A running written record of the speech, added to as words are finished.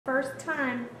first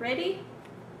time. Ready?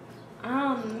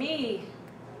 Me.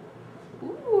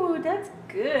 Ooh, that's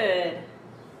good.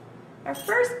 Our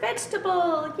first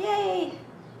vegetable. Yay.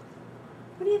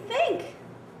 What do you think?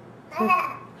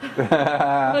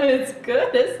 It's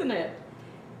good, isn't it?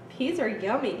 Peas are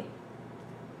yummy.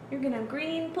 You're gonna have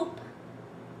green poop.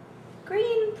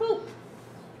 Green poop.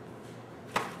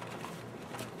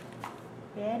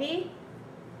 Ready?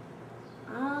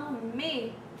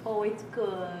 Me. Oh, it's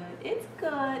good. It's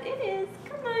good. It is.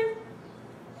 Come on.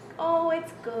 Oh,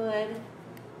 it's good.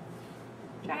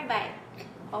 Try a bite.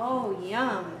 Oh,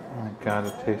 yum. Oh my God,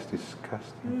 it tastes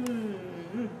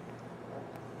disgusting.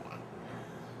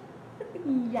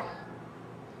 Yeah.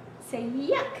 Say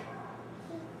yuck.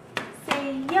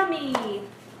 Say yummy.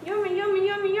 Yummy, yummy,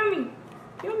 yummy, yummy.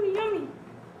 Yummy, yummy.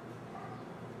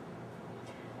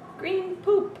 Green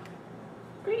poop.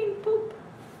 Green poop.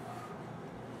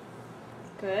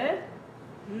 Good?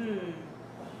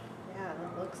 Yeah,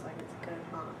 that looks like it's good,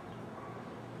 huh?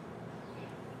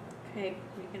 Okay,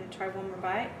 you're gonna try one more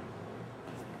bite?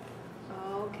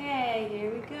 Okay,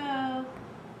 here we go.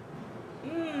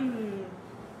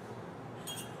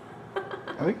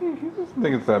 I think he doesn't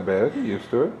think it's that bad. He's used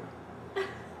to it.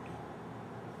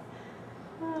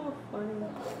 Oh, funny.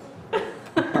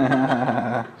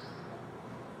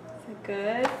 Is it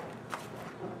good?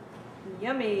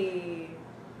 Yummy.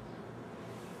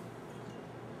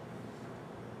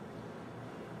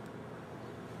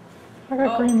 I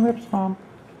got green lips, Mom.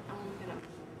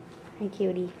 Hi,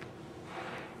 cutie.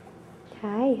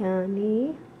 Hi,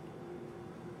 honey.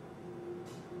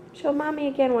 Show Mommy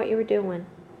again what you were doing.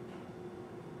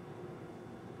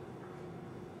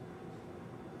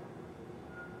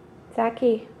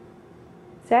 Zacky.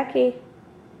 Zacky.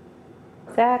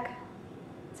 Zack.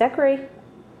 Zachary.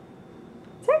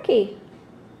 Zacky.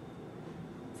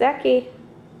 Zacky.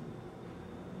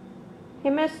 Hey,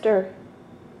 mister.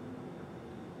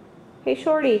 Hey,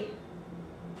 shorty.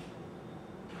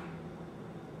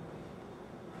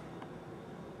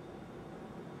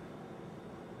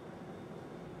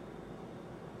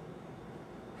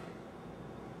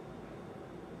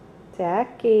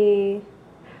 Zacky.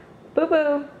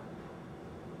 Boo-boo.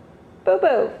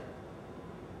 Boo-boo.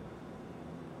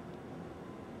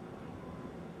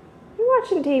 You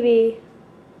watching TV?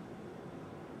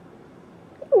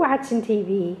 You watching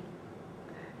TV?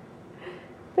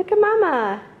 Look at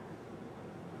Mama.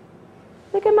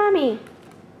 Look at Mommy.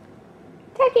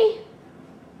 Zacky.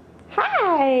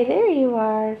 Hi, there you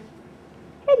are.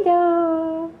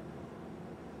 Hello.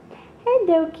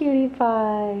 Hello, cutie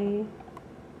pie.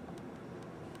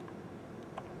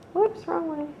 Whoops, wrong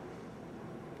way.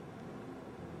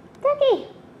 Zacky.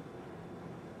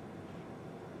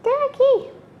 Zacky.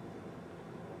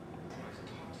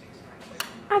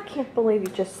 I can't believe you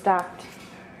just stopped.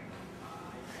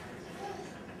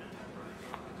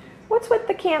 What's with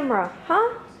the camera,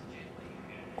 huh?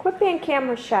 Quit being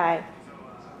camera shy.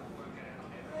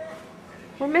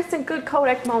 We're missing good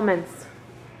Kodak moments.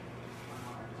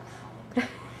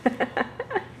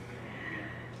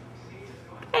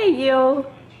 Hey, you.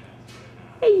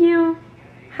 Hey, you.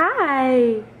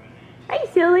 Hi. Hey,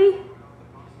 silly.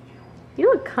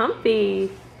 You look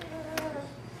comfy.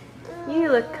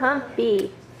 You look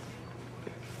comfy.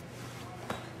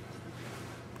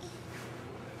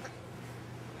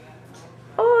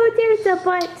 Oh, there's the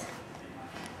butt.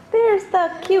 There's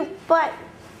the cute butt.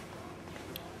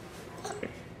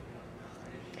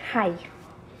 Hi.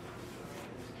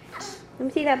 Let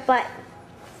me see that butt.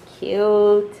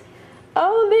 Cute.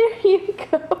 Oh, there you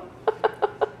go.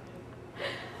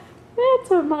 That's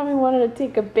what Mommy wanted to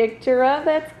take a picture of.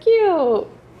 That's cute.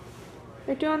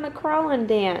 They're doing the crawling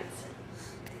dance.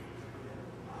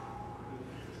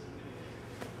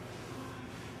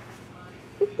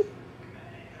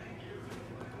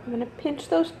 I'm gonna pinch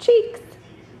those cheeks.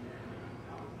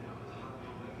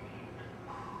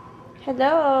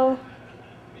 Hello.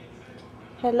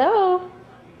 Hello.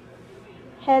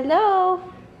 Hello.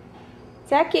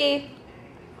 Zacky.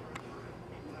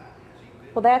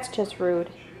 Well, that's just rude.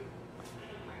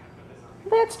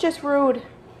 That's just rude.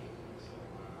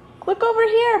 Look over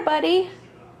here, buddy.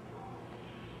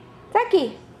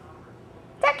 Zacky.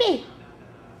 Zacky.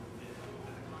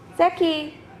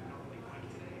 Zacky.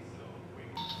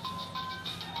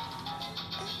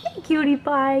 Hey, cutie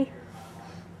pie.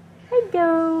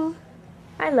 Hello.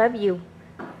 I love you.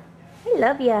 I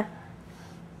love ya.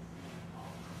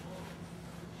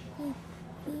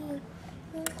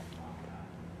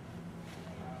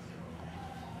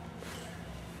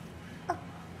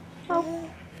 Oh.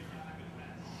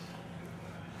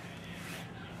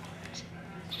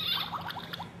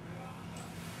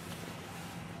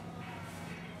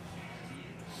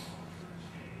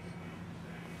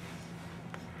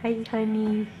 Hi,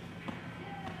 honey.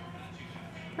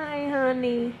 Hi,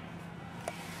 honey.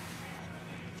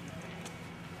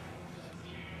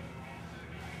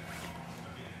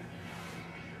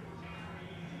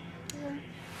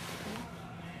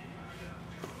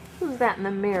 Who's that in the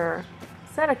mirror?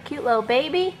 Is that a cute little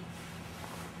baby?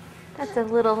 That's a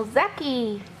little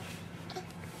Zacky.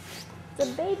 It's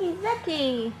a baby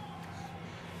Zacky.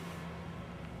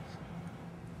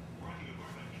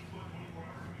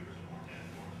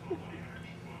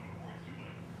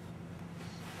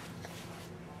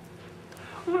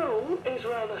 Room is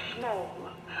rather small,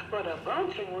 but a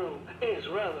bouncing room is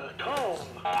rather tall.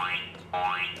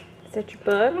 Is that your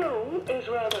book? Room is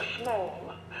rather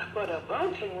small, but a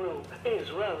bouncing room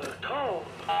is rather tall.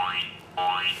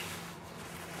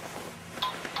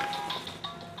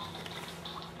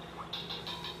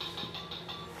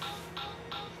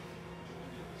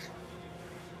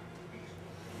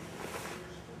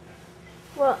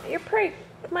 Well, you're pretty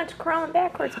much crawling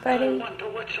backwards, I buddy. wonder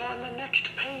what's on the next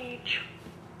page.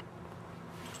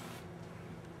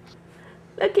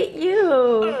 Look at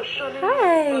you.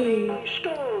 Hi.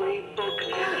 Storybook.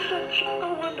 Such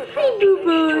a wonderful Hi,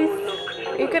 boo-boos. place to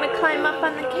look. You're gonna climb up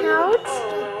on the couch?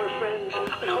 All our friends, I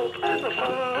hope the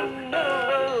fun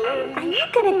never ends. Are you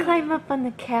gonna climb up on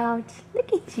the couch?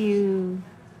 Look at you.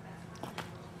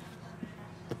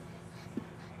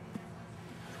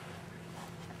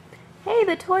 Hey,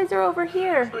 the toys are over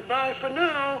here. Goodbye for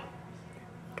now.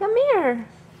 Come here.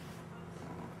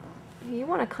 You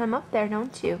want to climb up there,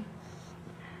 don't you?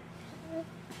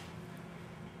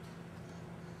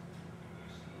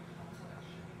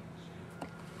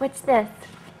 What's this?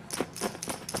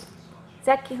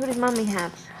 Zack, who does Mommy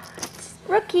have?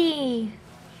 Rookie!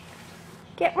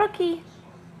 Get Rookie!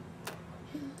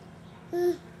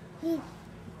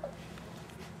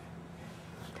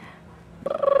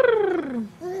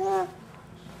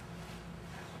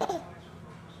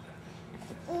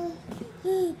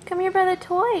 Come here by the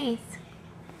toys.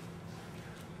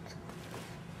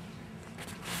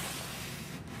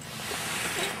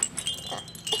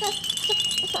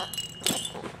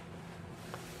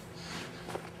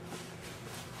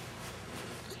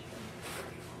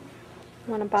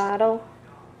 Want a bottle?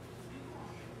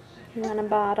 You want a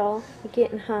bottle? You're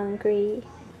getting hungry.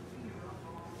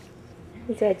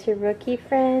 Is that your Rookie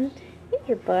friend? He's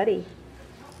your buddy.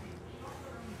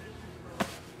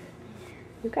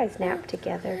 You guys nap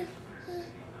together.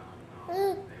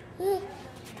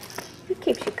 He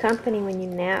keeps you company when you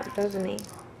nap, doesn't he?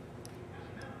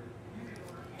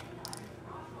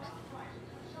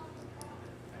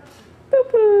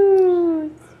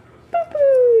 Boo-boos!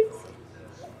 Boo-boos!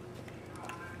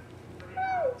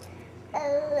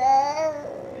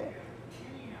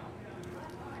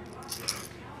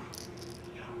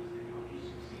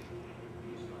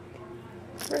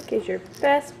 Rook is your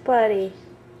best buddy.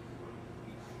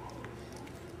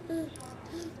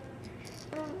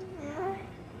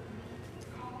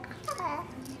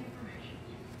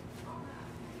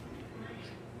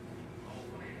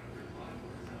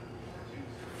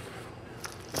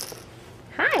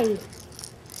 Hi.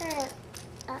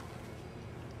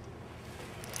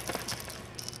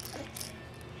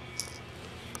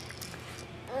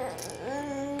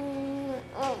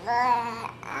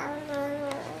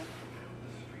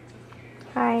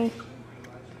 Hi.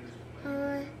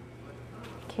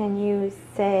 Can you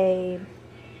say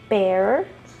bear?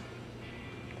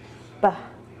 Bah.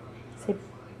 Say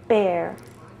bear.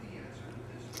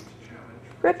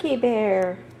 Rookie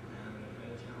bear.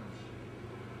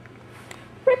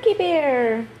 Rookie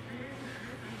bear.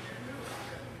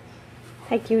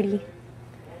 Hi, cutie.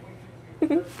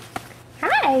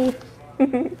 Hi.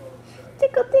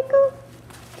 Tickle, tickle.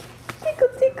 Tickle,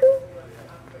 tickle.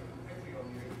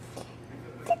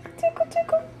 Tickle, tickle,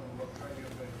 tickle.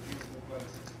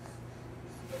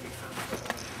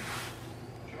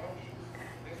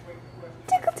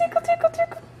 Tickle, tickle, tickle,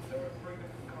 tickle.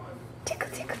 Tickle,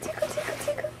 tickle, tickle, tickle,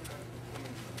 tickle.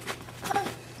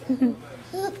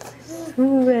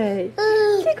 Right.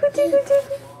 Tickle, tickle,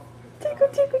 tickle. Tickle,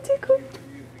 tickle, tickle.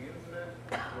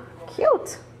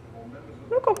 Cute.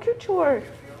 Look how cute you are.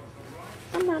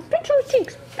 I'm gonna pinch your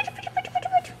cheeks. Pinch, pinch, pinch, pinch,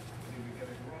 pinch.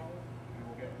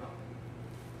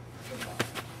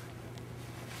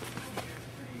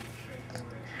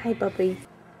 Hi, Bubby.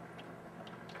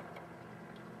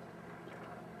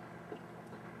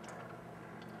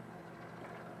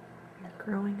 You're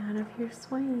growing out of your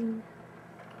swing.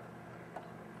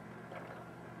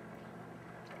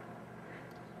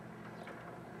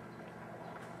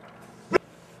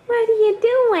 What are you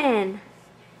doing?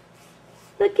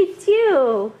 Look at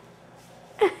you.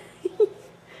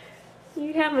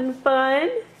 You having fun?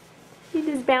 You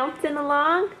just bouncing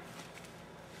along?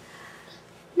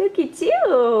 Look at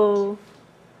you.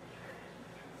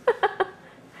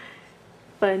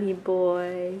 Funny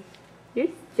boy. You're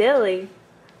silly.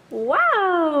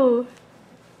 Wow.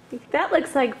 That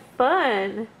looks like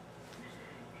fun.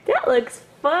 That looks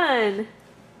fun.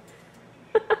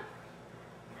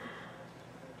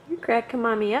 You're cracking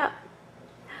mommy up.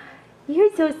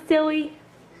 You're so silly.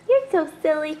 You're so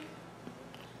silly.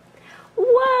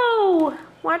 Whoa!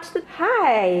 Watch the...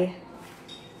 Hi.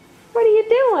 What are you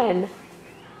doing?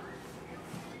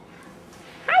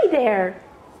 Hi there.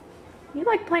 You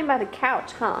like playing by the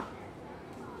couch, huh?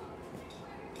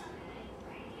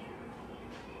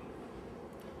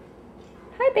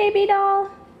 Hi, baby doll.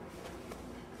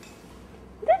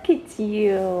 Look at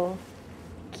you.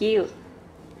 Cute.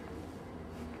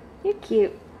 You're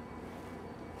cute.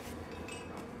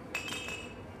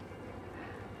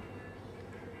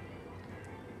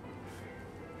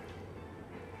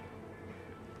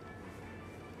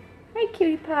 Hi,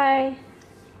 cutie pie.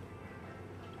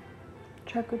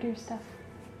 Try to go do your stuff.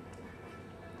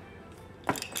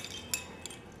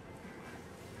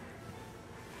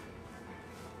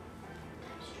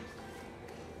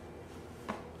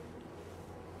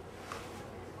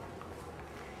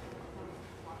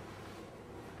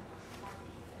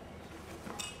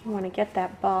 You want to get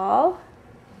that ball?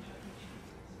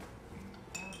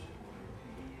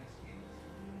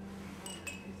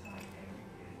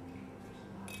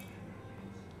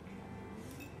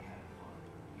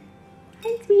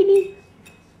 Hi, sweetie.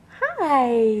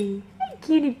 Hi. Hi,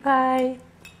 cutie pie.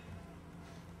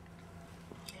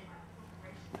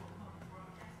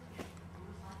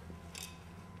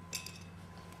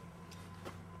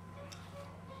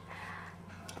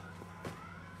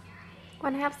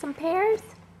 Want to have some pears?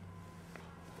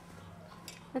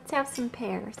 Let's have some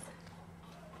pears.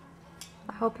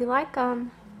 I hope you like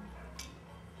them.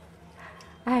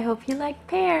 I hope you like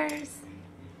pears.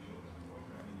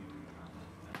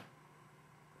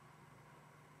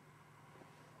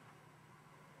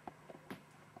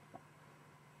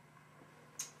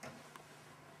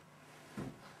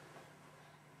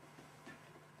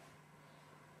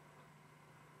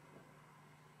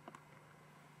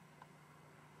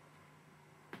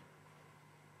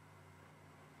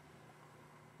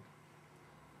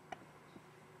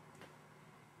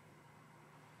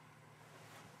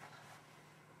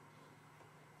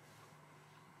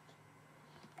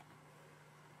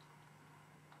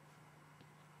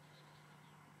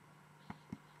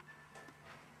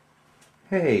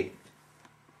 Hey,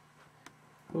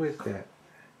 who is that?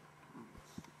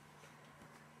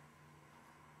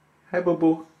 Hi, Boo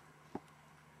Boo.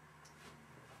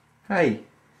 Hi.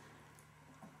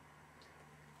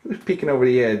 Who's peeking over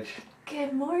the edge?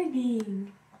 Good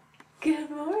morning. Good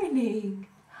morning.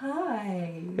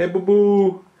 Hi. Hey, Boo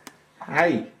Boo.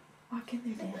 Hi. Walk in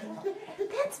there, Daddy.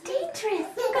 That's dangerous.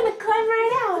 You're gonna climb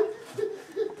right out.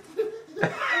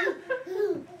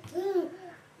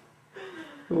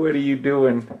 What are you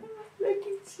doing? Look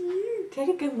at you.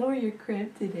 Daddy can lower your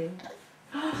crib today.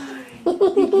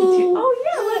 Look at you. Oh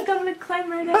yeah, look, I'm gonna climb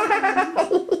right out. I'm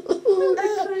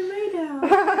gonna climb right out.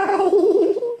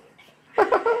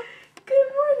 Good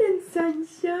morning,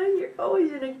 sunshine. You're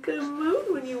always in a good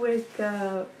mood when you wake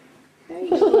up. There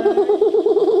you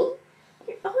are.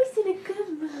 You're always in a good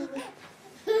mood.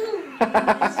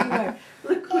 Yes, you are.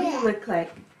 Look what you look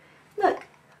like. Look.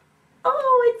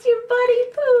 Oh, it's your buddy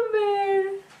Pooh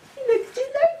Bear. He looks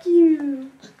just like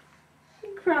you.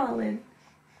 You're crawling.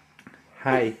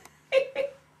 Hi.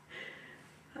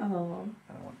 Oh.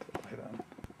 I don't want the light on.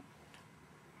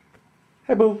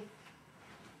 Hi, Boo.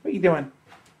 What are you doing?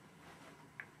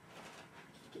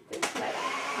 Get this light.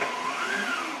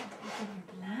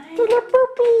 Hello,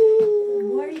 Poopy. Good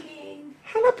morning.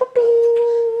 Hello, Poopy.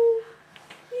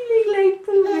 You look like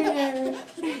Pooh Bear.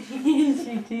 Yes,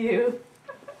 you do.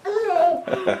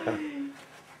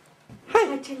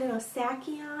 Got your little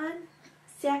sacky on?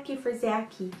 Sacky for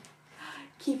Zacky.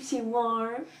 Keeps you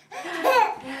warm.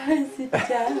 Yes, it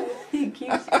does. It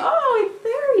keeps. Oh,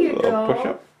 there you go. Push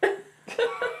up.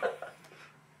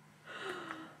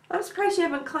 I'm surprised you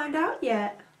haven't climbed out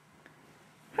yet.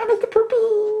 Hi, Mr.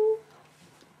 Poopy.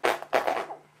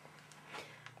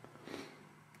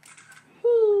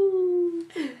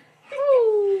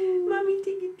 Mommy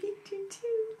take a picture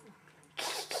too.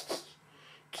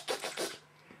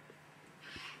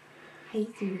 Hey,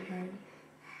 sweetheart.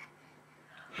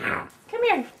 Come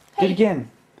here. Do it Hey. again.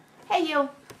 Hey, you.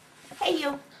 Hey,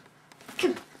 you.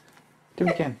 Come. Do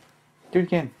it again. Do it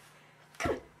again.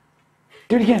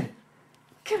 Do it again.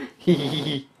 Come on. Hee hee hee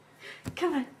hee.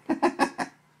 Come on. Come on.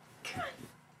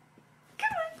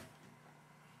 Come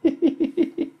on.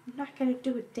 to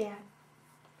do it, Dad.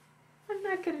 I'm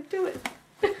not gonna do it.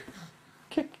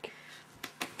 Kick.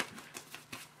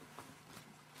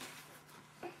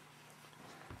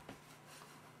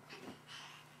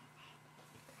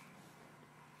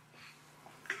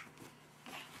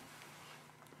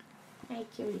 Hey,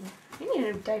 cutie. You need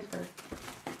a diaper.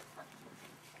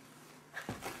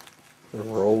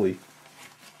 Rolly.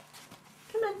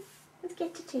 Come on. Let's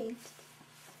get to changed.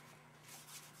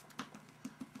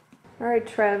 All right,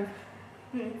 Trev.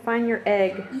 Find your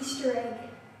egg. Easter egg.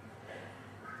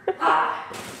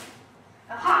 Ah!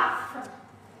 Aha!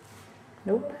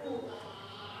 Nope.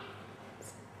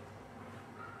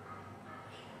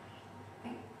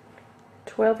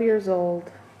 "12 years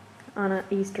old on an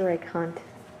Easter egg hunt."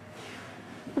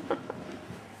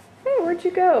 Hey, where'd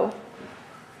you go?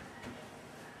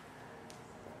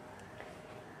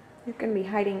 You're gonna be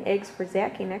hiding eggs for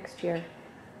Zacky next year.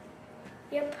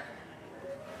 Yep.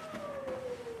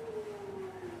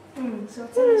 So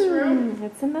it's in this room?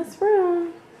 It's in this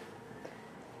room.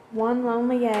 One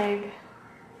lonely egg.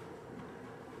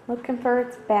 Looking for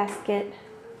its basket.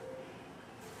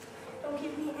 Don't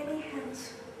give me any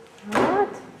hints. What?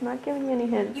 I'm not giving you any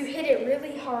hints. You hit it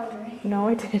really hard, right? No,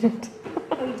 I didn't.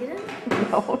 Oh, you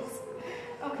didn't? No, it's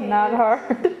Okay. not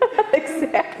hard.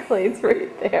 Exactly, it's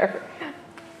right there.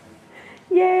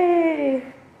 Yay!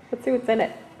 Let's see what's in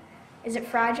it. Is it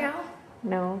fragile?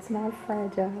 No, it's not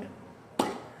fragile.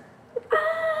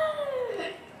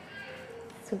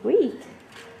 Sweet.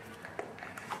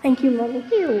 Thank you, Mommy.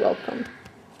 You're welcome.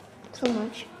 So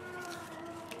much.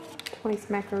 20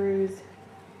 smackaroos.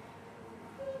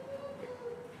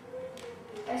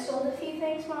 I sold a few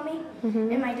things, Mommy,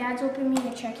 Mm-hmm. and my dad's opened me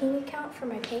a checking account for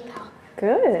my PayPal.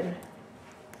 Good.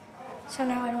 So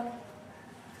now I don't.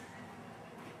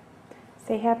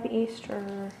 Say Happy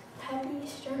Easter. Happy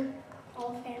Easter,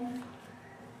 all family.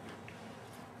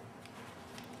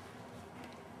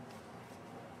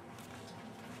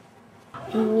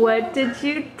 What did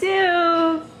you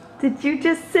do? Did you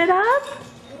just sit up?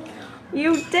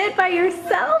 You did by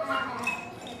yourself?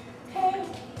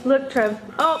 Look, Trev.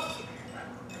 Oh!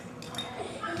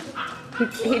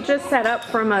 He just sat up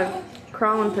from a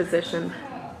crawling position.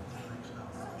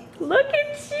 Look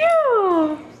at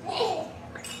you!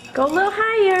 Go a little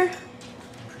higher.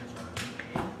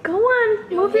 Go on.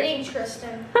 No Move your... hitting,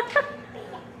 Tristan.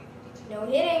 No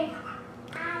hitting.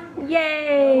 No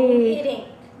Yay! hitting.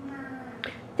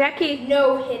 Decky.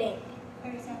 No hitting.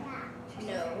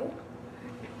 No.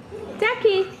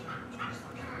 Decky.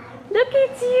 Look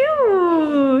at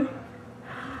you.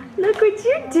 Look what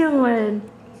you're doing.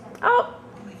 Oh.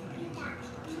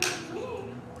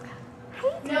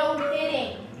 No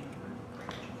hitting.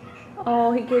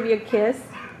 Oh, he gave you a kiss.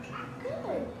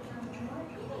 Good.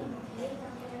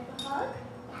 Hug?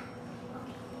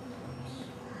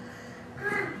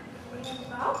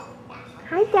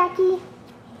 Hi, Decky.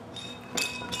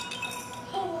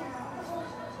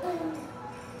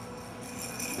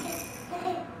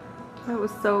 That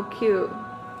was so cute.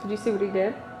 Did you see what he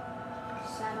did?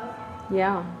 Set up.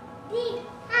 Yeah.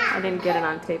 I didn't get it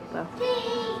on tape though.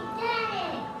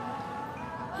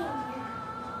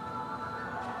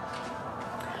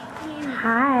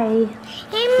 Hi.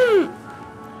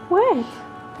 What?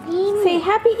 Say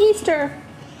Happy Easter.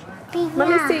 Let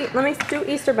me see. Let me do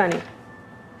Easter Bunny.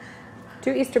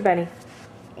 Do Easter Bunny.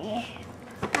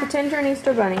 Pretend you're an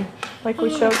Easter Bunny, like we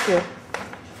showed you.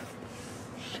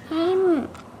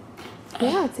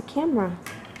 Yeah, it's a camera.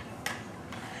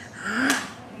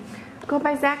 Go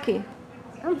by Zacky.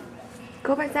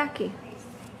 Go by Zacky.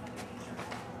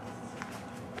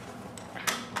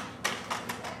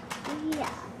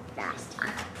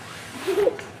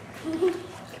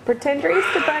 Pretend you're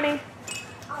Easter Bunny.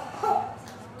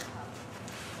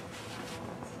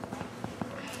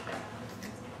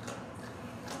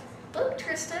 Look,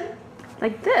 Tristan.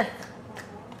 Like this.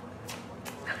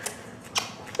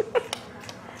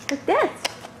 Like this.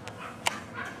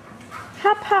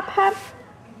 Hop, hop, hop.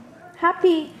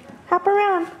 Happy. Hop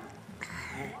around.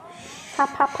 Hop,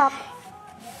 hop, hop.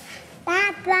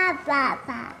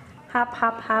 Hop,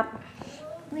 hop, hop.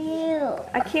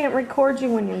 I can't record you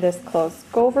when you're this close.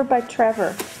 Go over by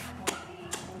Trevor.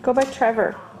 Go by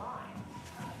Trevor.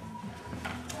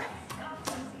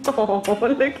 Oh,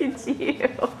 look at you.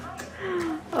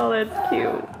 Oh, that's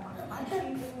cute.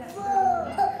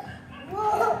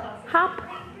 Hop.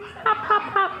 Hop, hop,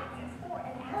 hop.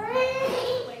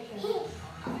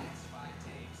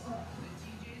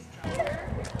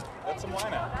 Let some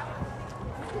wine out.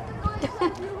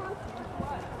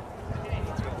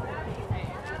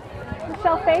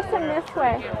 Michelle, face him this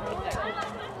way.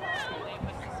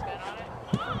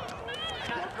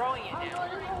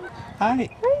 Hi.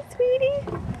 Hi, sweetie.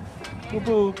 Boo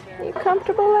boo. Are you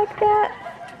comfortable like that?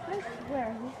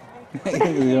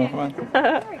 You having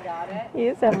fun? He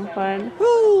is having fun.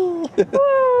 Woo!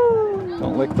 Woo!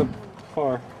 Don't lick the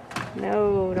car.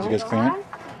 No, Did you don't. guys clean it?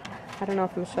 I don't know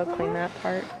if Michelle cleaned that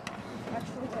part.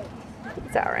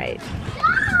 It's alright.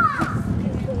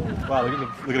 Wow, look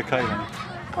at the kite, honey.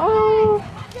 Oh,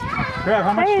 Crab,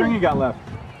 how much Hey. string you got left?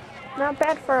 not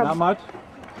bad for Not a much?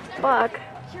 buck.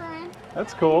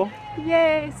 That's cool.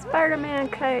 Yay, Spider-Man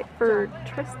kite for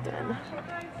Tristan.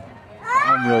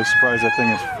 I'm really surprised that thing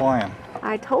is flying.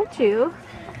 I told you.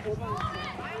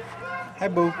 Hi,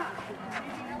 boo.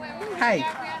 Hi.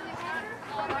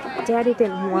 Daddy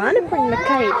didn't want to bring the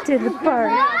kite to the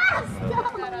park.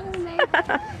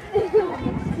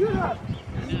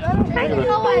 Hi,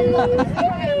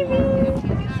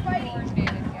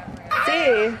 See,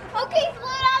 Okay,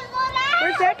 slow down, slow down.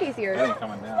 where's Zacky's That ears? ain't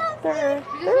coming down. They're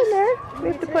in there. We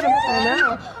have to put them on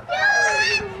now.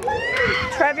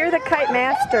 Trev, you're the kite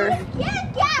master.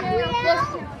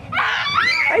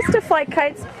 I used to fly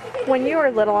kites when you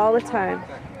were little all the time.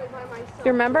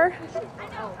 You remember?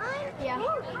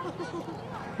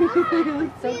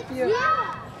 So cute.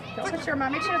 Don't put your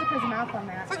mom. Make sure to put his mouth on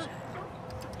that. I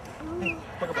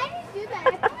didn't do that. I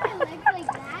put my legs like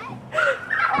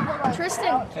that.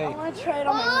 Tristan, Hey. I want to try it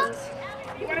on my knees.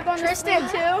 You want to go on Tristan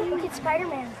too? Look at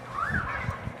Spider-Man.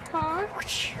 Huh?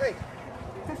 Hey.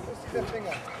 That thing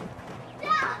up.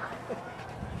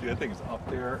 Dude, that thing's up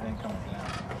there and coming down.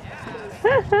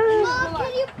 Mom,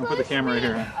 can you I'm gonna put the camera right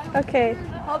here. Okay.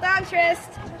 Hold on, Trist.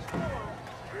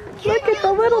 Look at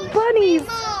the little bunnies.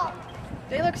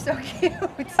 They look so cute.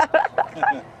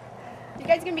 You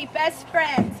guys gonna be best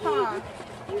friends, huh?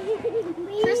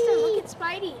 Tristan, look at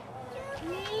Spidey.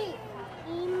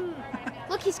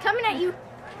 Look, he's coming at you.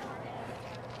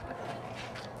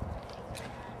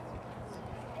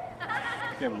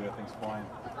 Can't believe that thing's flying.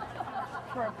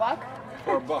 For a buck?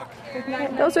 For a buck.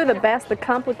 Those are the best. The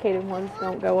complicated ones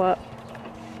don't go up.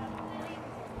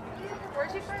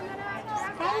 Where'd you find that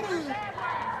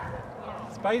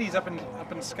at? Spidey's up in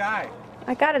the sky.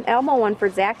 I got an Elmo one for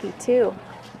Zachy too.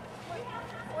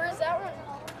 Where's that one?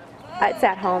 It's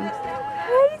at home.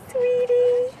 Hi,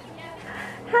 sweetie.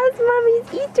 How's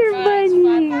Mommy's Easter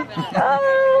bunny?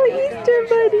 Oh, Easter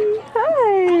bunny.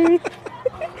 Hi.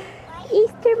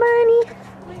 Easter bunny.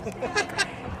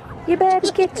 You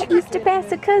better get your Easter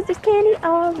basket because there's candy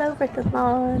all over the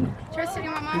lawn. Tristan,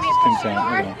 you want mommy This is to push content.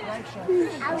 more?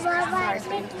 Look at I love my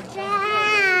sister.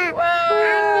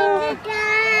 Whoa!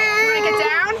 You want to get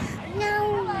down?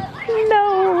 No.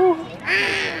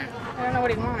 I don't know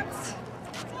what he wants.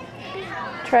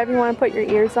 Trev, you want to put your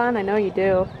ears on? I know you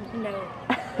do. No.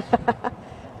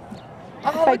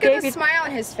 If Oh, I look gave at the you- smile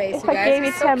on his face, If you I guys. gave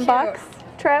you He's so 10 cute. bucks,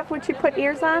 Trev, would you put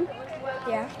ears on?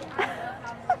 Yeah.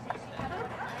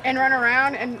 And run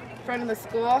around in front of the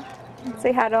school.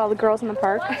 Say hi to all the girls in the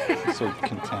park. that. So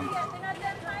content.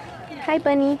 Hi,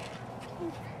 Bunny.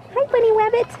 Hi, Bunny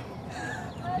Rabbit.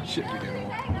 Shit, you do.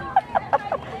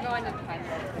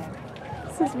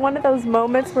 This is one of those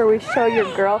moments where we show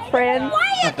your girlfriend.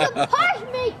 Why did you push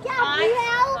me,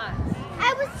 Gabrielle?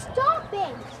 I was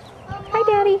stopping. Hi,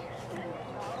 Daddy.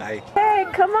 Hi. Hey,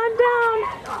 come on down.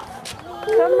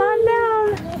 Come on down.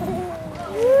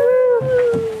 Woo.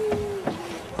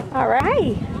 All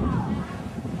right.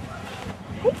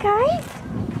 Hey, guys.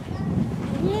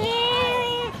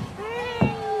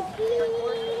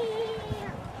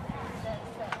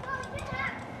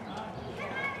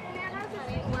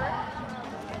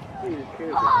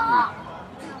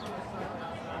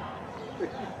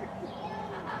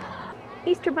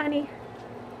 Easter Bunny.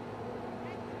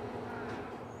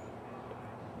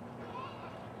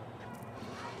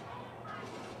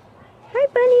 Hi,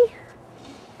 Bunny.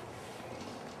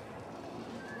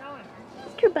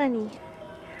 Easter Bunny.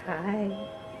 Hi.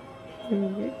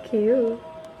 You're cute.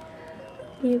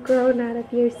 You growing out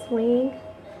of your swing?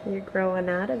 You're growing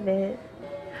out of it.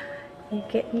 You're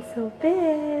getting so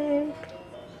big.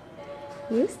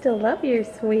 You still love your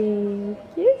swing.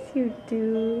 Yes, you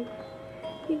do.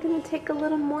 You gonna take a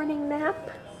little morning nap?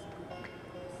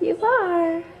 You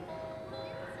are.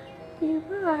 You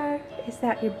are. Is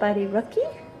that your buddy Rookie?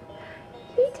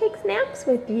 He takes naps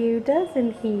with you,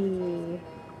 doesn't he?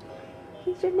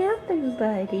 He's your napping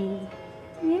buddy.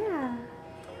 Yeah.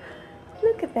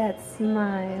 Look at that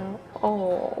smile.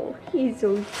 Oh, he's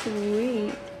so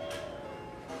sweet.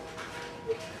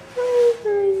 Hi,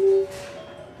 honey.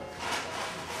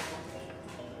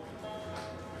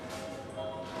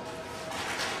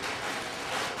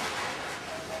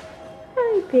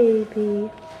 Hi, baby.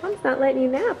 Mom's not letting you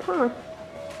nap, huh?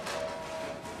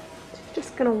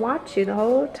 Just gonna watch you the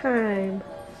whole time.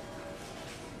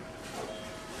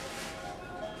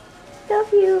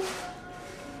 Love you.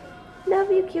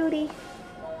 Love you, cutie.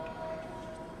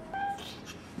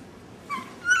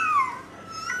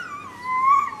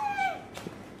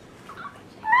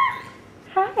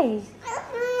 Hi.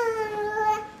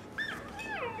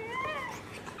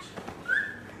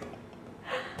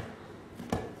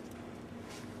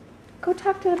 Go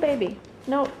talk to the baby.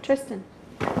 No, Tristan.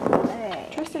 Hey.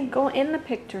 Tristan, go in the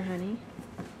picture, honey.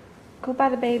 Go by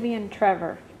the baby and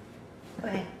Trevor. Go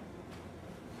ahead.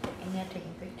 And you're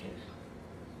taking pictures.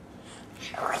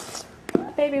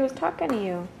 The baby was talking to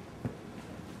you.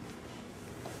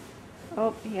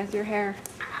 Oh, he has your hair.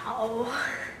 Ow.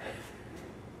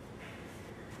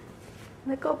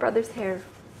 Let go of brother's hair.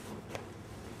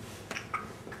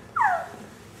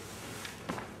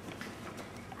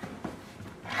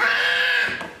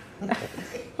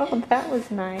 Oh, that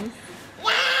was nice.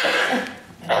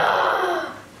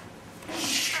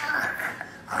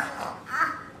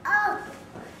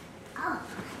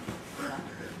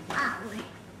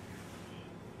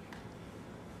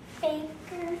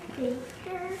 Faker,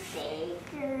 faker,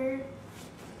 faker.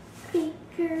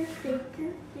 Faker,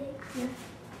 faker, faker.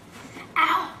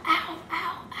 Ow, ow,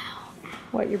 ow, ow.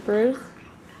 What, your bruise?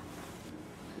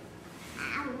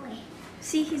 Ow.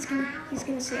 See, he's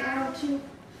gonna say ow too.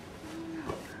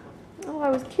 Oh,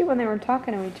 that was cute when they were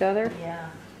talking to each other.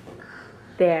 Yeah.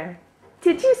 There.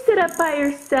 Did you sit up by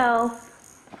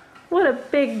yourself? What a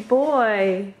big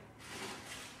boy.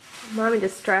 Mommy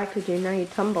distracted you, now you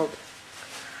tumbled.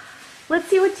 Let's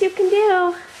see what you can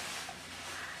do.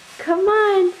 Come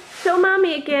on, show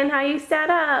Mommy again how you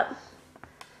sat up.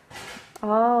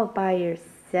 All by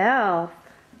yourself.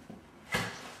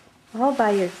 All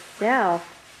by yourself.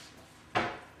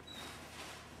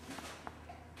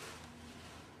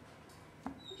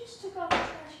 Took out the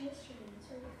trash yesterday. It's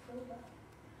already filled up.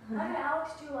 How did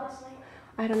Alex do last night?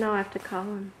 I don't know, I have to call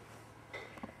him.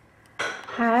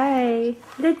 Hi,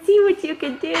 let's see what you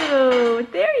can do.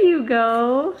 There you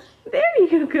go. There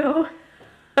you go.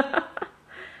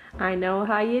 I know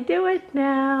how you do it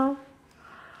now.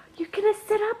 You're gonna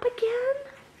sit up again?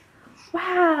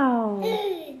 Wow.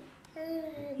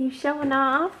 You showing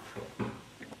off?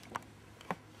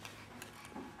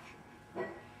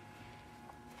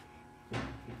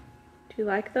 Do you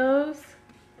like those?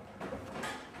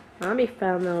 Mommy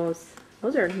found those.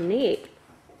 Those are neat.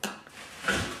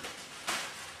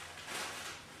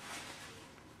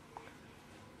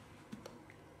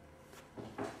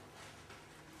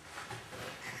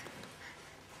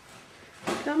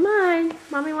 Come on.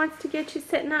 Mommy wants to get you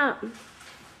sitting up.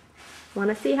 Want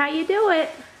to see how you do it.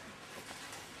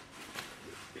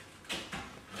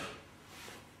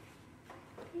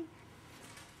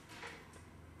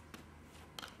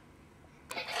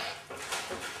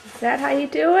 Is that how you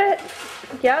do it?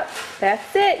 Yep,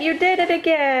 that's it. You did it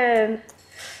again.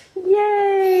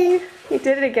 Yay! You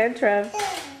did it again, Trev.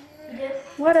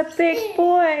 What a big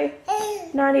boy.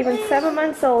 Not even 7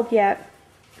 months old yet.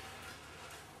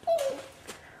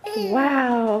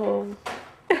 Wow.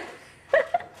 You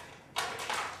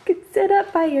can sit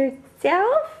up by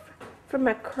yourself from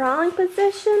a crawling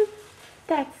position.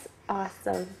 That's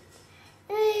awesome.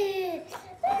 Yeah.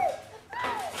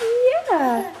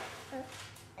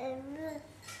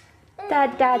 Da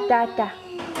da da da.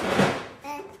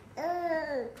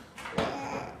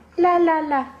 La la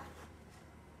la.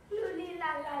 Luli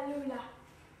la la lula.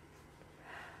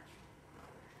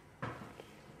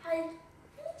 Hi.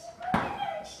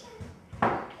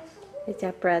 Is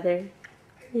that brother?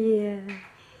 Yeah.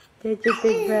 That's your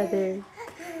big brother.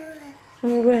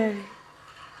 What?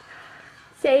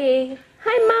 Say,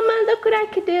 hi mama, look what I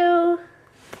could do.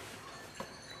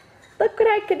 Look what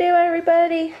I could do,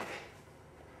 everybody.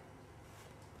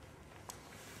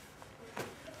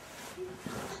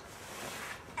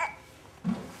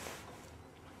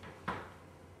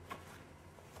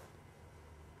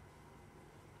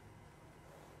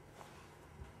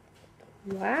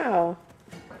 Wow.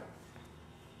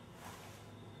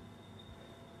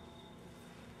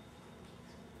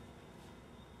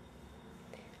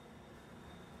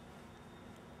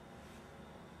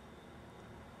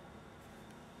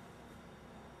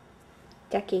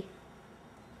 Jackie.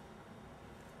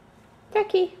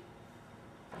 Jackie.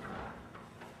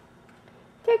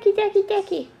 Jackie, Jackie,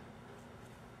 Jackie.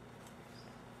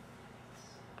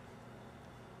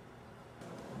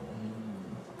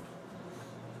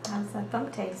 How's that thumb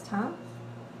taste, huh?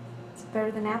 It's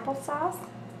better than applesauce?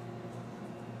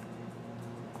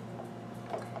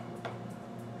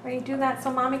 Are you doing that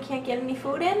so Mommy can't get any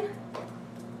food in?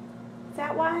 Is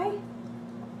that why?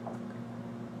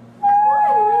 Come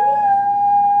on, honey.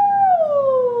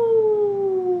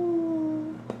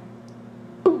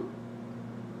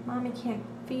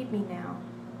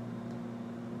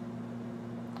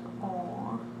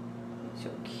 So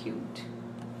cute.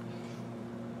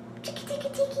 Tiki tiki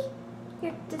tiki.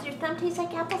 Does your thumb taste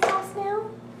like applesauce now?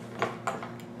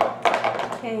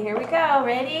 Okay, here we go.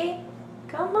 Ready?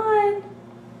 Come on.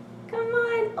 Come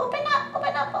on. Open up,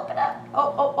 open up, open up.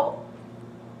 Oh, oh, oh.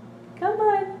 Come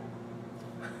on.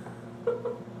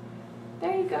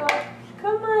 There you go.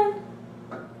 Come on.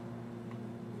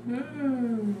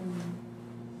 Mmm.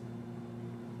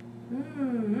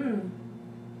 Mmm.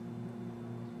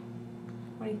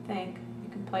 What do you think? You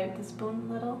can play with the spoon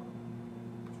a little?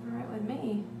 It's all right with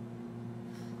me.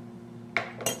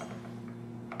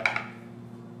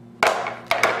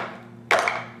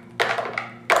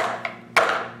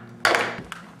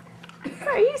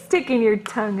 Are you sticking your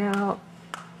tongue out?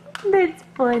 That's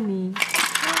funny.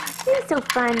 You're so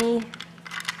funny.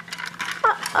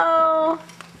 Uh-oh.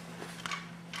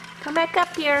 Come back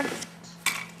up here.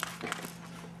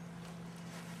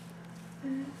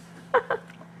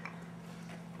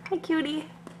 Hi, cutie.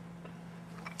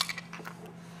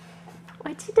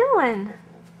 What you doing?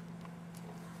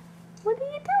 What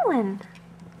are you doing?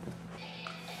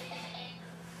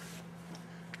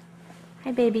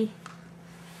 Hi, baby.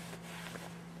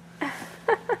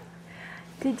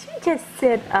 Did you just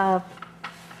sit up?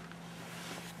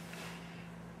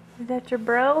 Is that your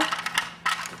bro?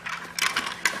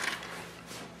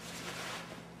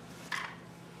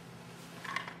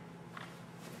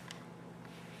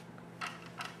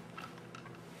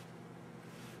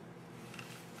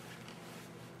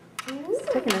 He's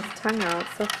sticking his tongue out.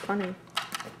 It's so funny.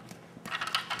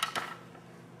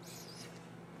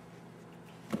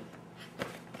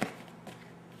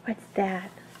 What's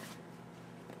that?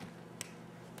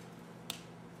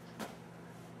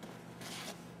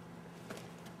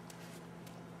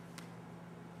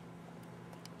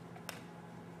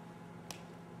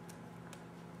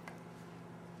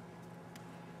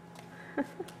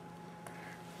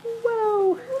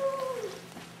 Whoa!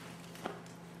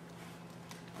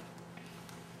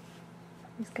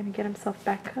 He's gonna get himself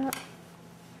back up.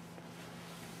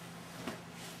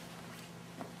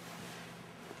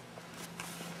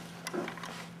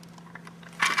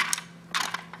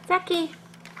 Zacky!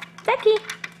 Zacky!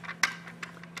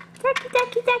 Zacky,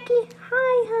 Zacky, Zacky!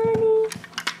 Hi, honey!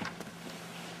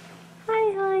 Hi,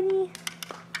 honey!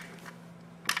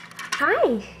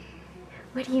 Hi!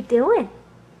 What are you doing?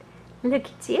 Look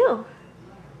at you!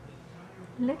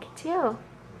 Look at you!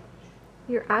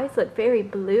 Your eyes look very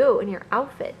blue in your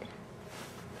outfit.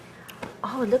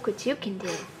 Oh, look what you can do.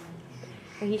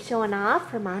 Are you showing off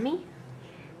for mommy?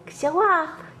 Show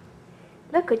off.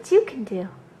 Look what you can do.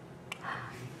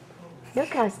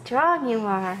 Look how strong you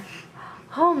are.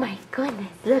 Oh my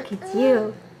goodness, look at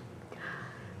you.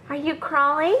 Are you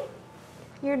crawling?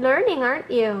 You're learning, aren't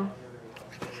you?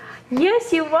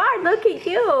 Yes, you are. Look at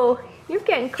you. You're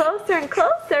getting closer and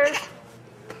closer.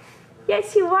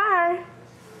 Yes, you are.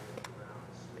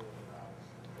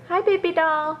 Hi, baby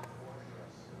doll.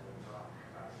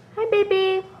 Hi,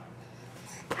 baby.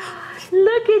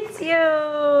 Look at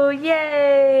you.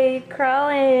 Yay,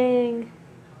 crawling.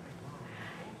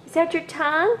 Is that your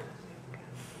tongue?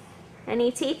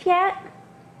 Any teeth yet?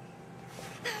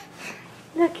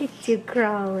 Look at you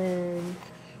crawling.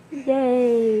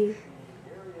 Yay.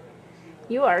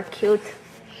 You are cute.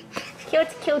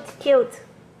 Cute, cute, cute.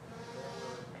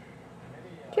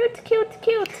 Cute, cute,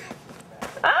 cute.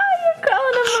 Oh, you're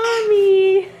calling a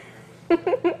mommy.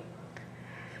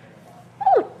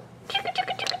 Oh, chicka,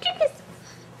 chicka, chicka, chickas.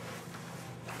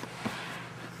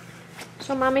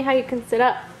 Show mommy how you can sit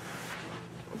up.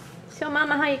 Show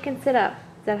mama how you can sit up.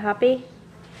 Is that Hoppy?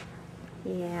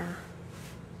 Yeah.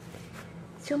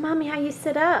 Show mommy how you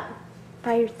sit up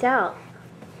by yourself.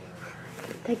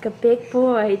 Like a big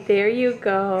boy. There you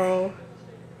go.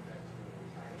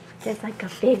 Just like a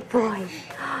big boy.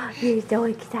 You're so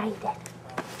excited.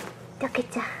 Look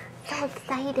at you. So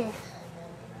excited.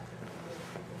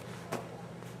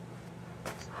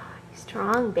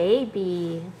 Strong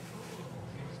baby.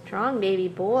 Strong baby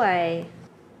boy.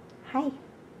 Hi.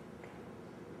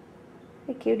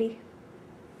 Hi, cutie.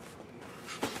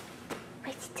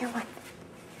 What you doing?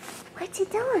 What you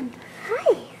doing?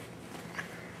 Hi.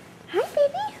 Hi,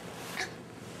 baby.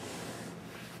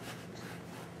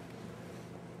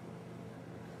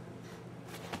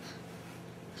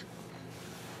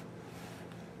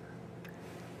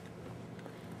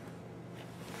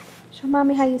 Show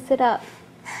mommy how you sit up.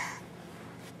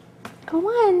 Come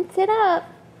on, sit up.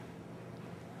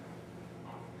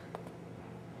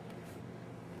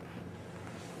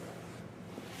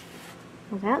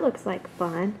 Well, that looks like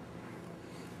fun.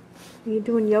 Are you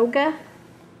doing yoga?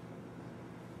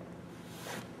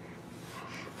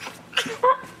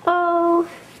 Uh-oh.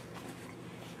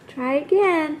 Try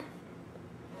again.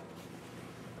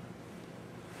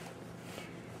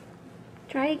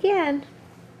 Try again.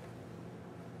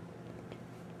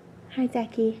 Hi,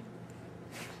 Zacky.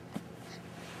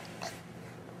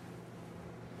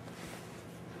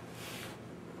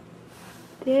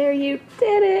 There, you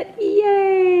did it!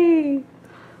 Yay!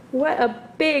 What a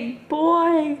big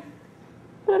boy!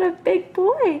 What a big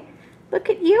boy! Look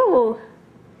at you!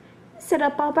 You sit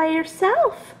up all by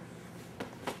yourself.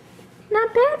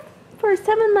 Not bad for a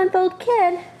 7-month-old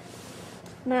kid.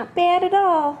 Not bad at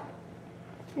all.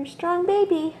 You're a strong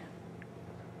baby.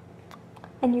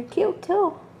 And you're cute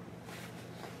too.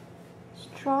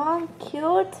 Strong,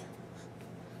 cute,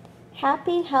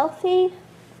 happy, healthy.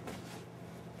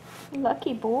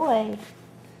 Lucky boy.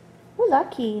 You're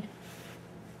lucky.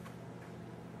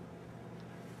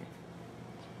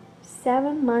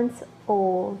 7 months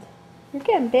old. You're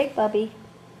getting big, Bubby.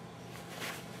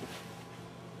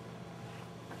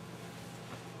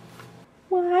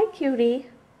 Well, hi, cutie.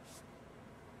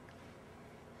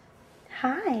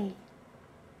 Hi.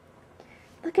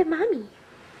 Look at Mommy.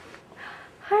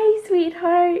 Hi,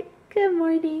 sweetheart. Good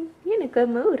morning. You're in a good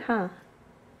mood, huh?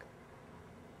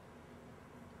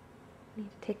 Need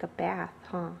to take a bath,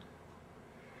 huh?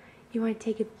 You want to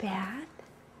take a bath?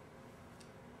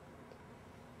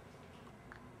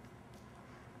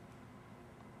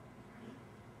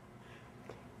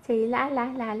 Say la la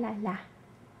la la la.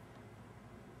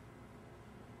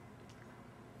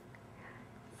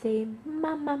 Say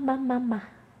mama mama mama.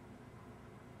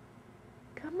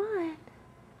 Come on.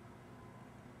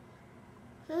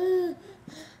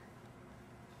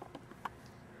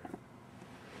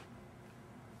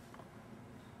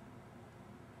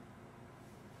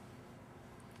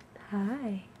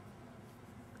 Hi.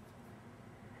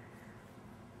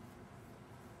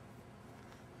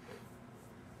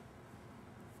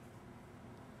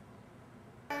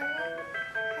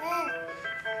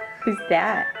 Who's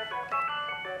that?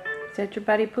 Is that your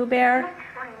buddy Pooh Bear?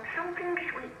 Find something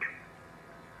sweet.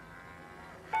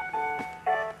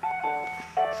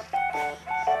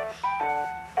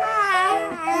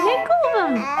 Let go of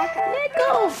him. Let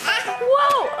go.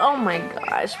 Whoa. Oh my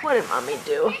gosh. What did Mommy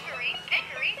do?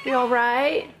 You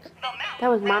alright? That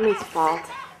was Mommy's fault.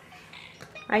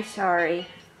 I'm sorry.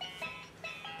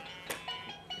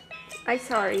 I'm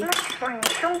sorry. Let's find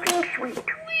something sweet.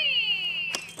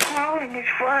 Crawling is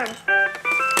fun.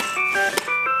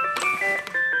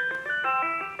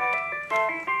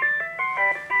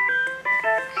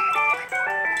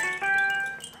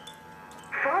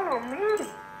 Follow me.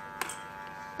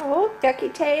 Oh,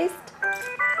 yucky taste.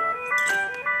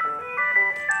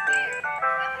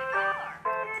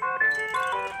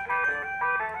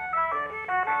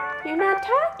 You're not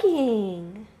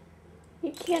talking.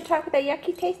 You can't talk with that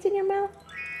yucky taste in your mouth?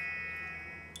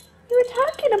 You were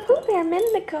talking to Pooh Bear a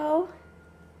minute ago.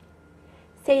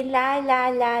 Say la la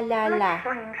la la la. Let's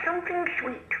find something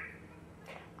sweet.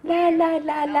 La la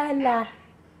la la la.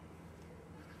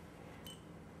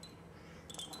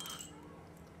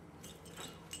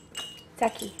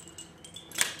 Zacky.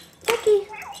 Zacky.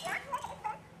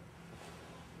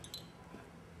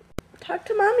 Talk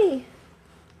to Mommy.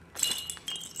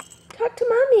 Talk to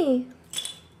Mommy.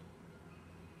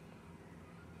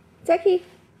 Zacky.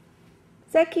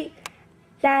 Zacky.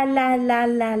 La la la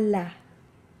la la.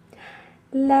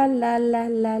 La la la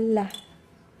la la.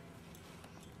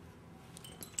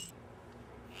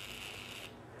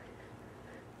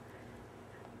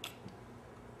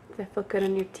 Does that feel good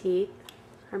on your teeth?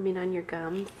 I mean on your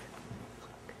gums?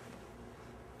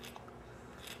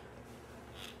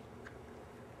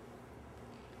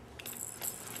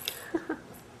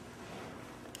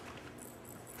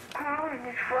 Crawling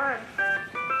is fun.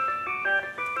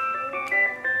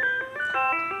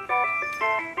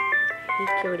 Hey,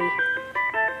 cutie.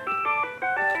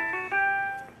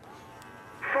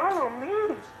 Follow me.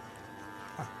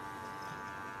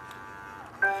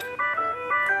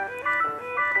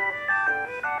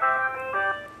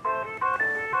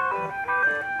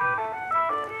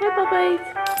 Hi, Bubbies.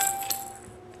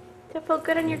 Does that feel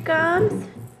good on your gums?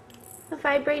 The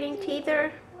vibrating teeth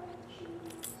are...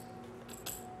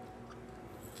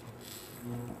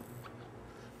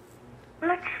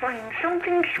 Let's find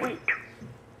something sweet.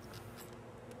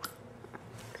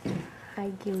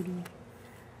 Hi, cutie.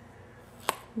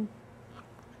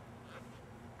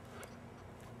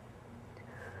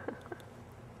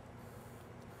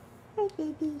 Hi,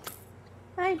 baby.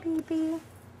 Hi, baby.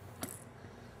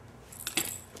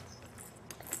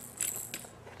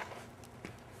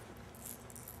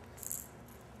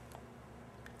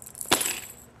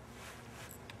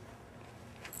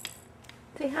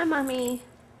 Say hi, Mommy.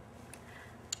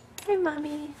 Hi,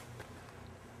 Mommy.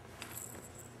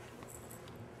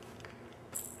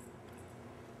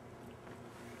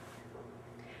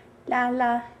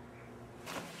 Lala.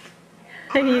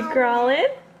 Are you crawling?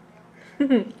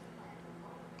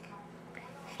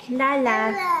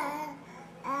 Lala.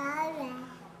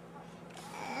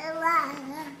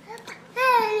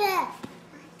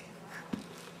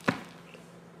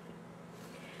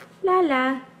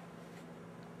 Lala.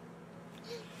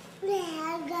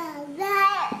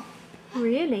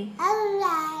 Really?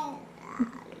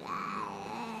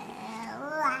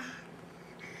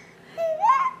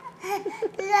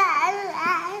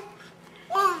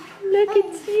 Look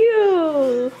at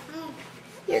you.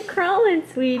 You're crawling,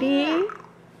 sweetie.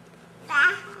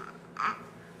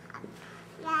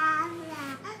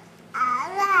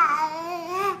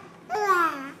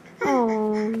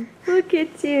 Oh, look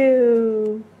at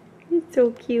you. You're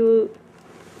so cute.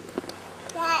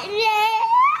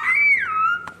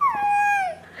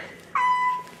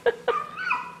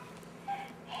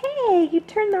 Hey, you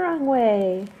turned the wrong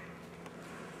way.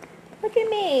 Look at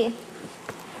me.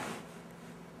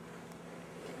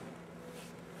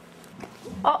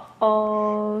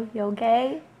 Uh-oh, you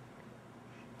okay?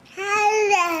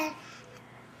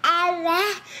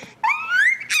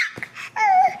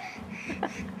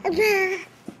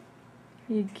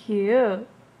 You're cute.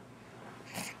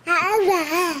 La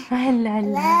la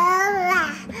la.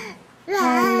 La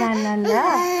la la.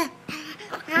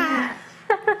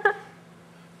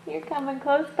 You're coming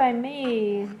close by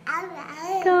me.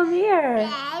 Come here.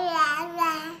 La la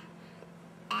la.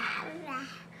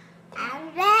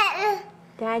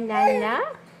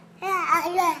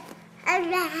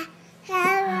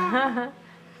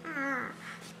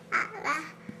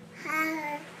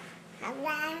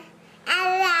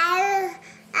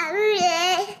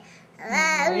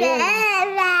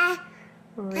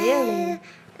 Really?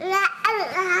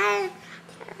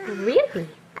 Really?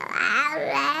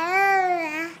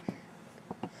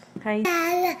 Hi.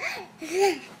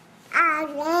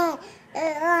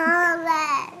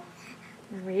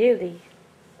 Really?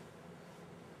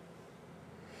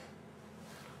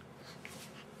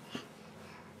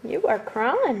 You are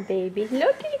crawling, baby.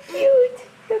 Look how cute.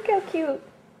 Look how cute.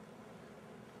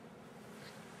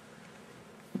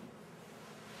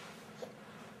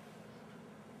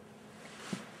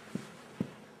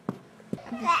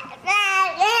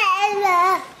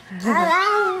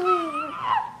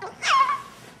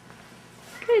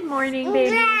 Good morning,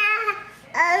 baby.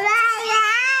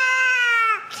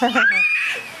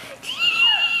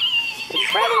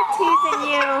 Brother's teasing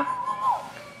you.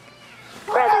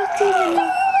 Brother's teasing you.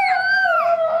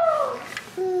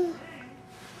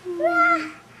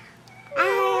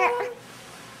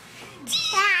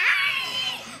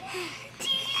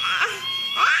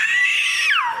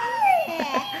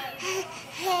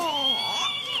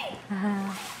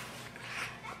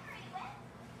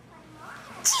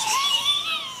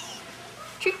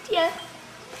 Tricked ya.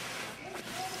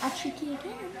 I'll trick you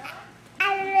again.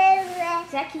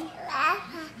 Zacky.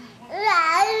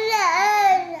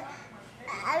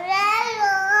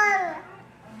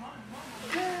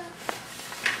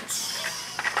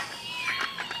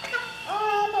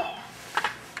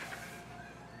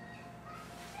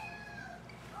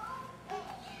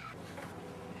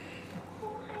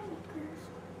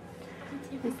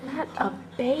 Is that a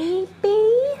baby?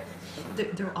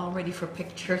 They're all ready for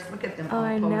pictures. Look at them Oh, all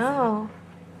I posing. know.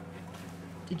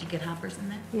 Did you get hoppers in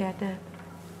there? Yeah, I did.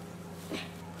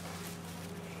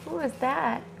 Who is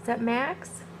that? Is that Max?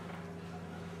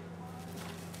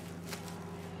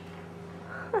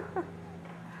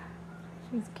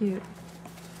 She's cute.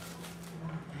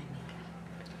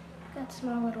 Got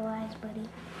small little eyes, buddy.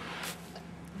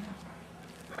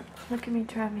 Look at me,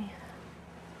 Trevi.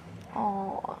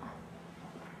 Oh,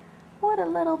 what a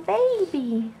little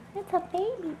baby. It's a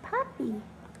baby puppy.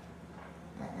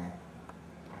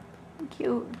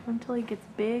 Cute. Until he gets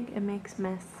big and makes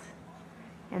mess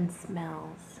and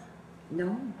smells.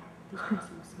 No, he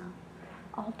doesn't smell.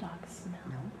 All dogs smell.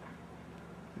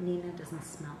 No, Nina doesn't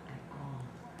smell at all.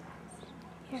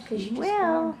 Yeah, 'cause you just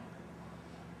Well,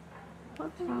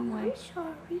 what's wrong I'm with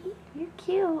sorry. You're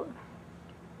cute.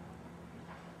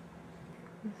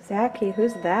 Zacky,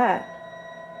 who's that?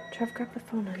 Trev, grab the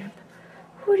phone on him.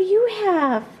 Who do you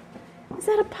have? Is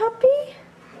that a puppy?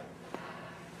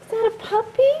 Is that a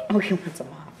puppy? Oh, he wants them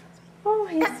off. Oh,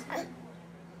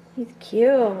 he's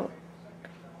cute.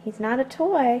 He's not a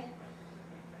toy.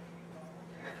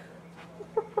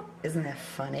 Isn't that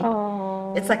funny?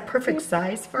 Oh. It's like perfect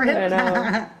size for him. I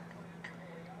know.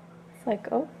 It's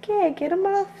like, okay, get him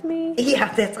off me.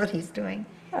 Yeah, that's what he's doing.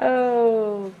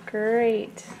 Oh,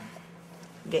 great.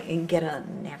 Get a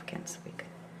napkin so we could.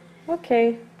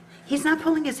 Okay. He's not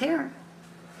pulling his hair.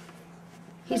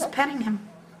 He's petting him.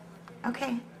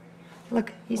 Okay.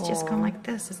 Look, he's just going like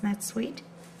this. Isn't that sweet?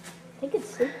 I think it's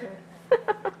sleeping.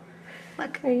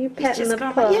 Look, Are you he's petting just the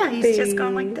going puppy? yeah, he's just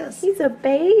going like this. He's a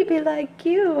baby like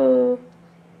you.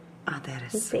 Oh, that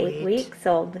is He's sweet. 8 weeks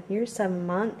old. You're 7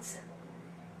 months.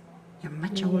 You're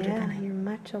much older Yeah, than him. you're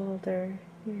much older.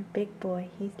 You're a big boy.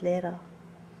 He's little.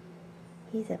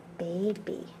 He's a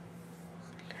baby.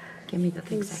 Give me the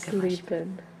things He's I can wash.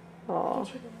 sleeping. Oh,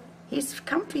 He's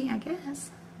comfy, I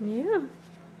guess. yeah.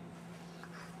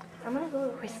 I'm gonna go.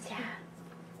 Where's Dad?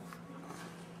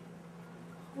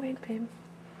 Wait, babe.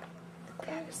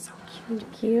 That is so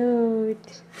cute.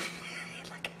 Cute.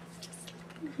 Look, just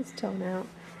He's chilling out.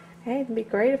 Hey, it'd be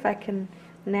great if I can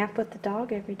nap with the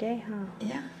dog every day, huh?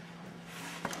 yeah.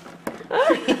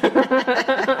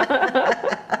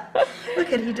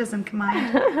 Look at he doesn't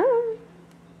mind.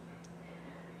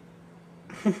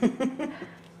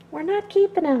 We're not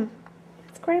keeping him.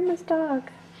 It's Grandma's dog.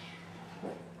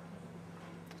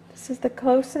 This is the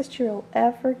closest you'll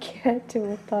ever get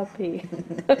to a puppy.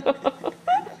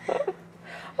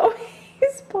 Oh,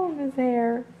 he's pulling his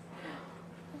hair.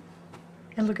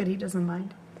 And look at he doesn't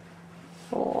mind.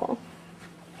 Oh.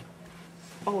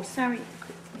 Oh, sorry.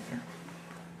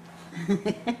 Cute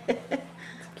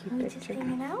Are we just picture.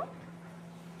 hanging out?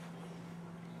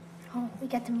 Oh, we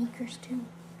got the meekers too.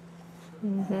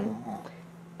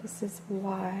 This is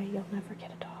why you'll never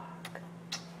get a dog.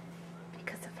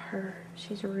 Because of her.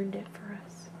 She's ruined it for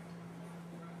us.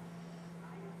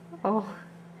 Oh.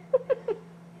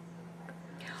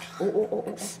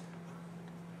 Oh.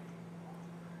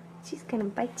 She's gonna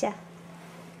bite ya.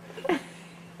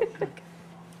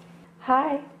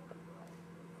 Hi.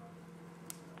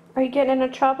 Are you getting into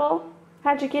trouble?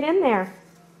 How'd you get in there?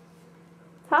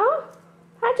 Huh?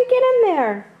 How'd you get in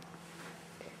there?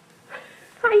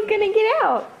 How are you gonna get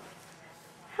out?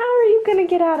 How are you gonna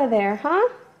get out of there, huh?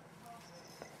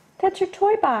 That's your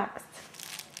toy box.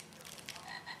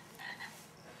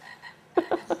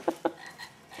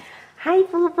 Hi,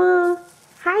 Boo Boo.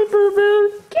 Hi, Boo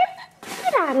Boo.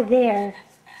 Get out of there.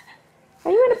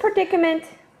 Are you in a predicament?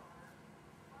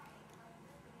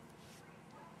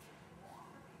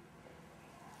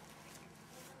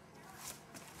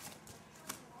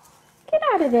 Get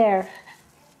out of there.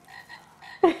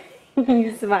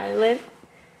 You smiling?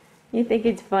 You think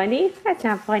it's funny? That's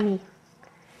not funny.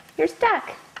 You're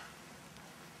stuck.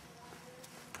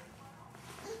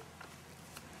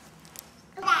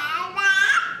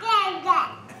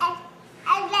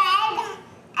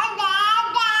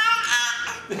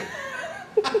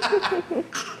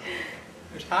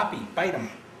 There's Hoppy. Bite him.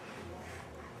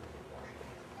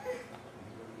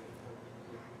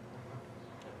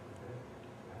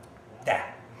 Da.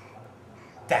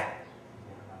 Da.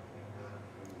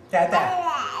 Da da.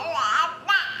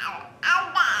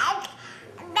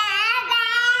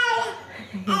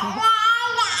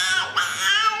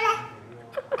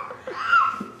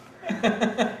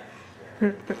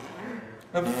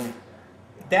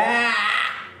 Da.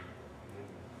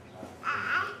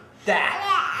 Da.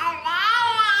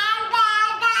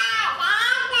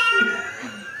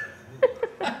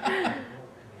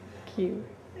 Cute.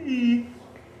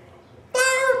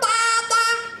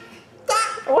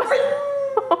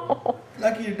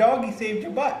 Lucky your doggy saved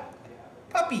your butt.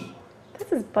 Puppy. That's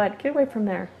his butt. Get away from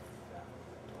there.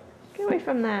 Get away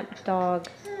from that dog.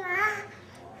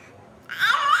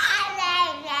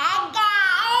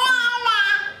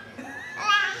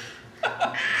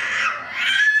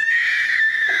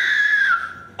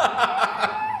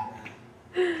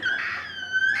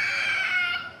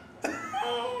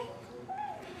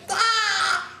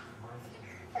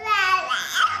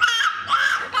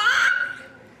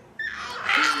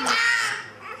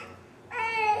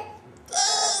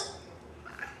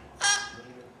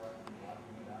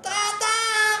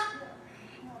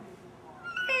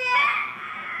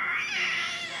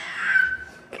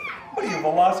 What are you,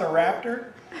 Velociraptor?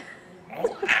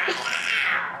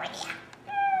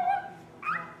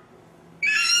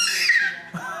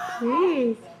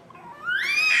 Jeez.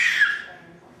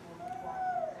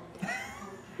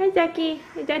 Hi, Zacky.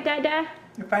 Hi, da.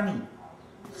 You're funny.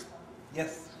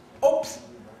 Yes. Oops!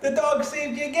 The dog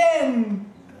saved you again!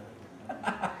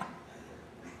 The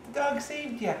dog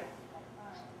saved you.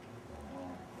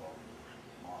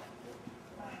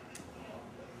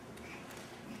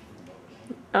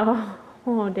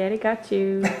 Oh, Daddy got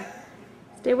you.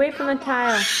 Stay away from the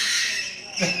tile.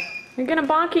 You're gonna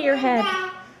bonk at your head.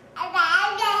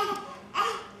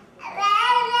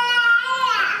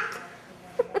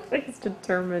 He's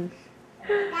determined.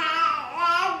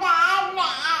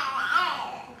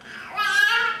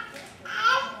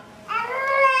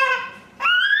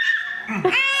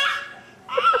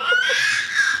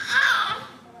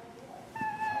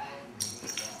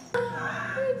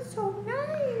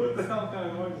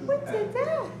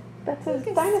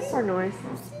 dinosaur noise.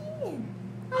 I'm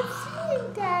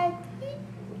seeing Daddy.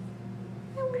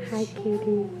 Hi,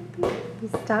 cutie. You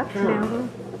stuck now, huh?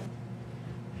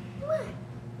 What?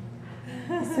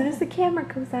 As soon as the camera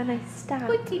goes on, I stop.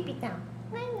 Put TP down.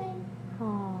 Night night.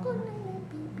 Aw. Good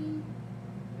night, baby.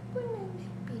 Good night,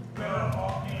 baby.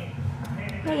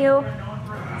 Hey, you.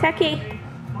 Zacky.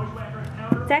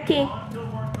 Zacky.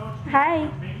 Hi.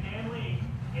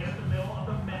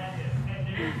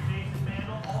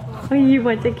 Oh, you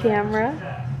want the camera?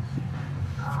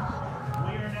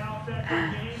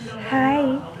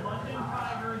 Hi.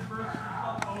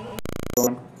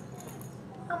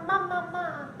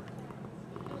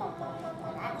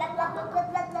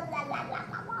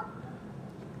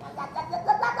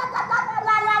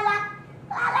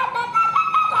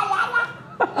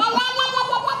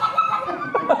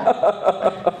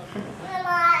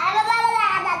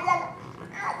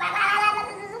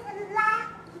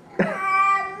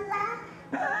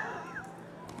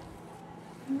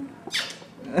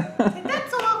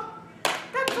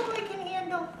 That's all I can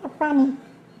handle. Funny.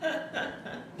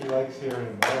 He likes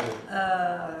hearing noise.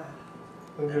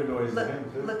 Look at noise Look, to him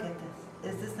too. look at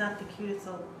this. Is this not the cutest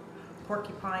little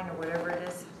porcupine or whatever it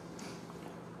is?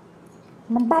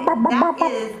 That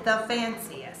is the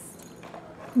fanciest.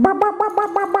 Sit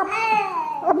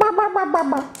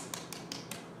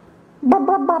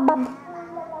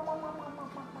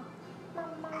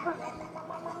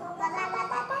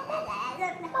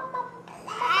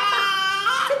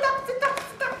up, sit up,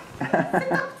 sit up.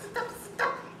 Sit up, sit up, sit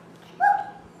up.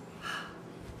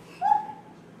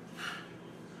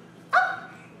 Up,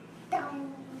 down,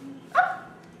 up,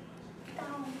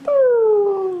 down.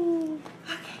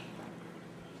 Okay.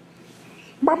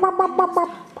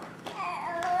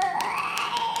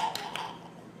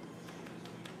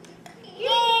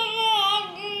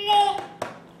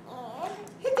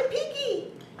 Hit the piggy.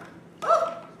 Oh,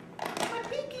 my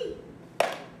piggy.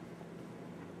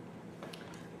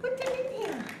 Put them in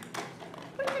here.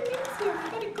 Put them in here. You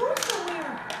gotta go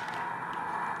somewhere.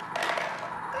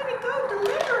 Gotta go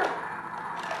deliver.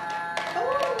 Oh.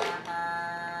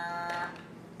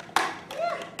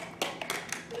 Yeah.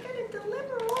 We gotta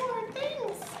deliver all our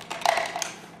things.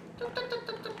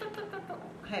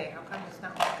 Hey, how come it's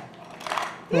not working?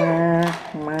 There.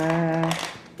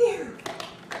 There.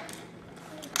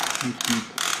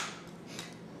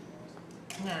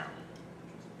 Now,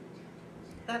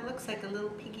 that looks like a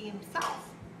little piggy himself.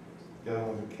 The other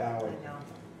one's a cow. I know.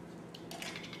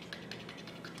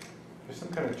 There's some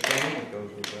kind of chain that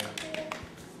goes with that.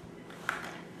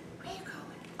 Where you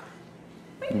going?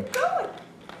 Where you going?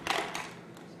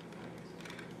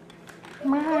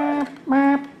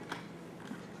 Mama.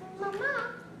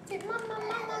 Say mama,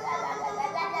 mama,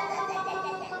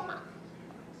 mama.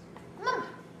 Mama.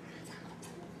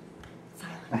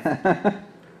 Silence.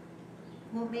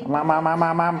 Won't make Mom.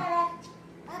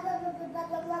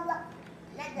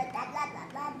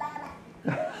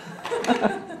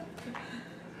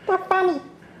 That's funny.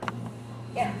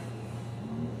 Yeah.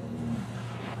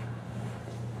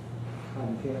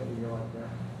 You can't go like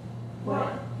that. What?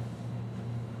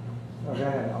 Oh, go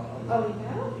ahead. Oh,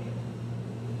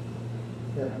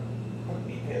 yeah? Yeah.